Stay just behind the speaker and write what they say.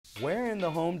Where in the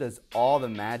home does all the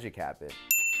magic happen?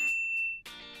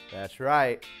 That's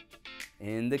right,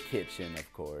 in the kitchen,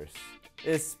 of course.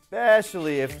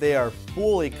 Especially if they are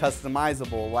fully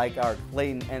customizable like our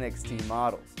Clayton NXT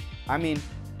models. I mean,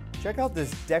 check out this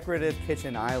decorative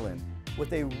kitchen island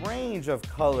with a range of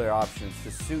color options to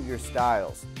suit your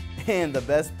styles. And the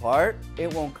best part,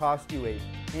 it won't cost you a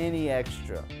penny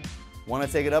extra. Want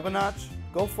to take it up a notch?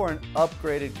 Go for an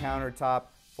upgraded countertop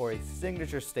for a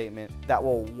signature statement that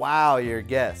will wow your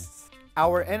guests.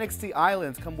 Our NXT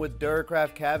islands come with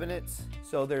Duracraft cabinets,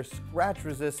 so they're scratch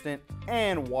resistant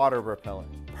and water repellent.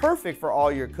 Perfect for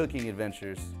all your cooking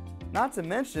adventures. Not to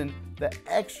mention the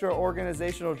extra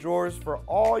organizational drawers for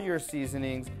all your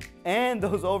seasonings and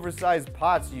those oversized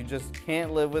pots you just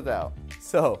can't live without.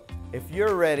 So, if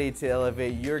you're ready to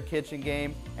elevate your kitchen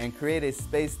game and create a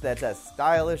space that's as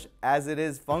stylish as it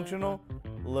is functional,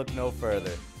 look no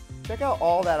further. Check out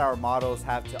all that our models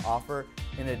have to offer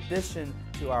in addition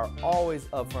to our always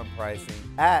upfront pricing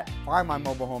at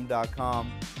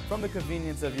findmymobilehome.com from the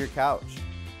convenience of your couch.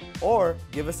 Or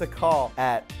give us a call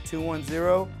at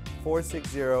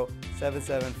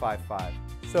 210-460-7755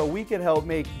 so we can help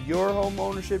make your home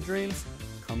ownership dreams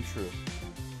come true.